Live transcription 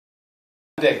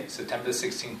Monday, September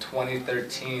 16,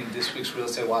 2013. This week's Real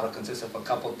Estate Waddle consists of a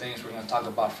couple things. We're going to talk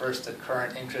about first the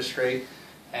current interest rate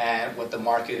and what the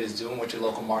market is doing, what your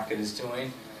local market is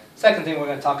doing. Second thing, we're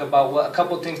going to talk about a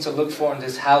couple things to look for in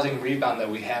this housing rebound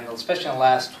that we handled, especially in the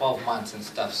last 12 months and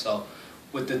stuff. So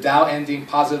with the Dow ending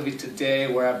positively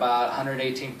today, we're about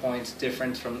 118 points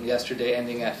different from yesterday,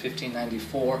 ending at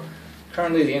 1594.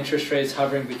 Currently, the interest rate is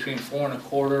hovering between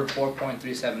 4.25%,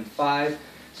 4.375.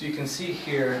 So you can see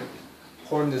here,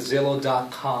 according to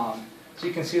Zillow.com, so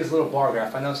you can see this little bar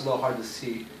graph. I know it's a little hard to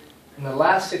see. In the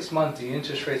last 6 months, the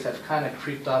interest rates have kind of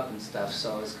creeped up and stuff.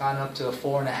 So it's gone up to a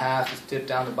 4.5. It's dipped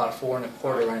down to about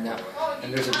 4.25 right now.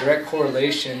 And there's a direct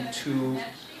correlation to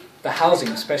the housing,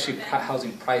 especially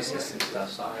housing prices and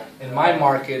stuff. So in my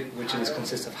market, which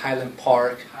consists of Highland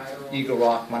Park, Eagle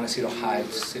Rock, Montecito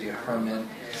Heights, City of Herman,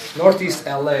 Northeast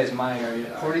LA is my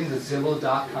area. According to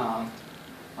Zillow.com,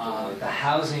 the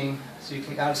housing, so you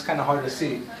can, it's kind of hard to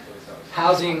see.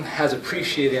 Housing has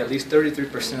appreciated at least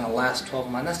 33% in the last 12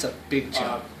 months. That's a big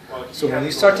jump. So when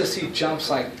you start to see jumps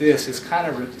like this, it's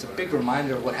a big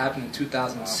reminder of what happened in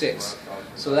 2006.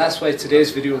 So that's why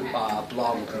today's video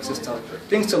blog will consist of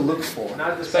things to look for,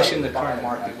 especially in the current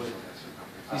market.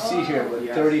 You see here with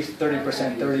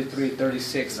 30%, 33,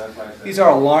 36. These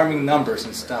are alarming numbers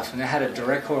and stuff, and it had a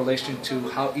direct correlation to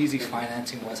how easy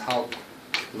financing was, how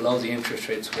low the interest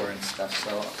rates were and stuff.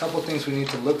 So a couple of things we need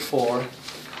to look for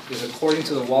is, according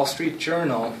to the Wall Street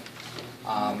Journal,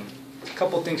 a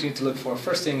couple of things you need to look for.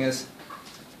 First thing is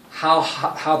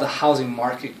how the housing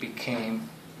market became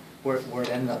where it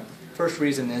ended up. First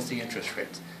reason is the interest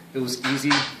rates. It was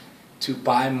easy to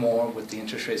buy more with the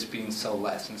interest rates being so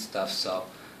less and stuff. So,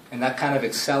 and that kind of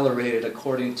accelerated,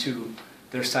 according to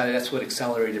their side, that's what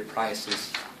accelerated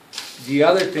prices. The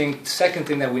other thing, second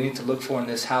thing that we need to look for in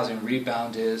this housing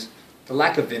rebound is the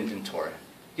lack of inventory.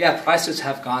 Yeah, prices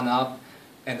have gone up,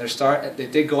 and they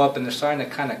did go up, and they're starting to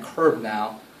kind of curb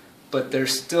now, but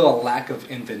there's still a lack of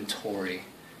inventory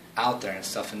out there and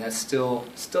stuff, and that's still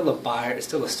a buyer, it's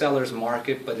still a seller's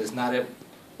market, but it's not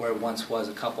where it once was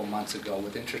a couple months ago.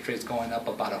 With interest rates going up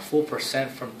about a full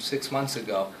percent from 6 months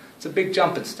ago, it's a big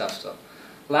jump and stuff. So,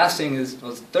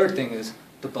 the third thing is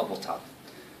the bubble top.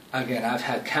 Again, I've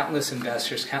had countless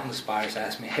investors, countless buyers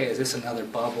ask me, hey, is this another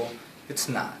bubble? It's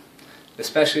not.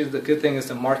 Especially the good thing is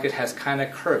the market has kind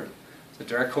of curbed. It's a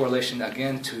direct correlation,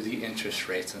 again, to the interest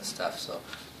rates and stuff. So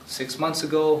 6 months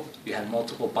ago, you had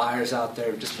multiple buyers out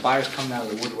there, just buyers coming out of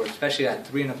the woodwork, especially at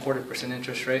 3.25%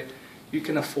 interest rate. You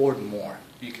can afford more.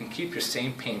 You can keep your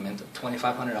same payment of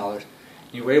 $2,500.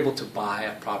 You were able to buy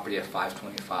a property at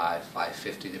 $525,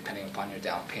 $550, depending upon your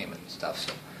down payment and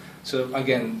stuff. So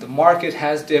again, the market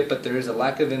has dipped, but there is a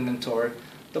lack of inventory.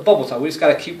 The bubble top, we just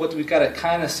got to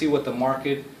kind of see what the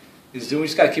market is doing. We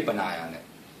just got to keep an eye on it.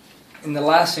 And the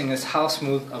last thing is, how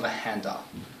smooth of a handoff?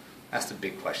 That's the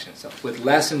big question. So with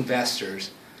less investors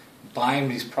buying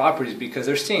these properties, because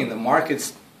they're seeing the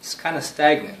market's kind of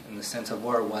stagnant in the sense of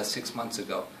where it was 6 months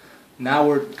ago. Now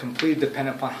we're completely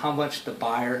dependent upon how much the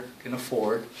buyer can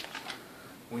afford.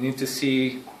 We need to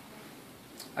see,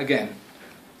 again,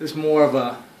 there's more of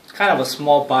it's kind of a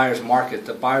small buyer's market.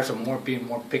 The buyers are being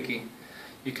more picky.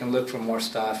 You can look for more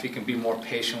stuff. You can be more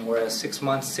patient. Whereas 6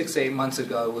 to 8 months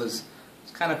ago, it was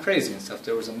kind of crazy and stuff.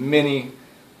 There was a mini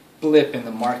blip in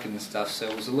the market and stuff, so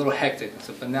it was a little hectic and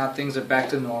stuff. But now things are back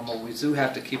to normal. We do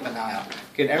have to keep an eye out.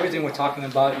 Again, everything we're talking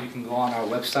about, you can go on our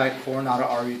website,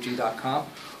 coronatoreg.com,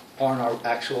 or on our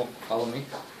actual, on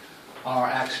our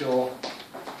actual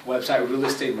website,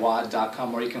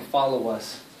 realestatewad.com, or you can follow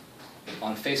us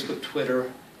on Facebook,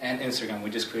 Twitter, and Instagram.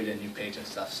 We just created a new page and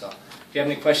stuff. So if you have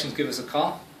any questions, give us a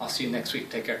call. I'll see you next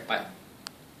week. Take care. Bye.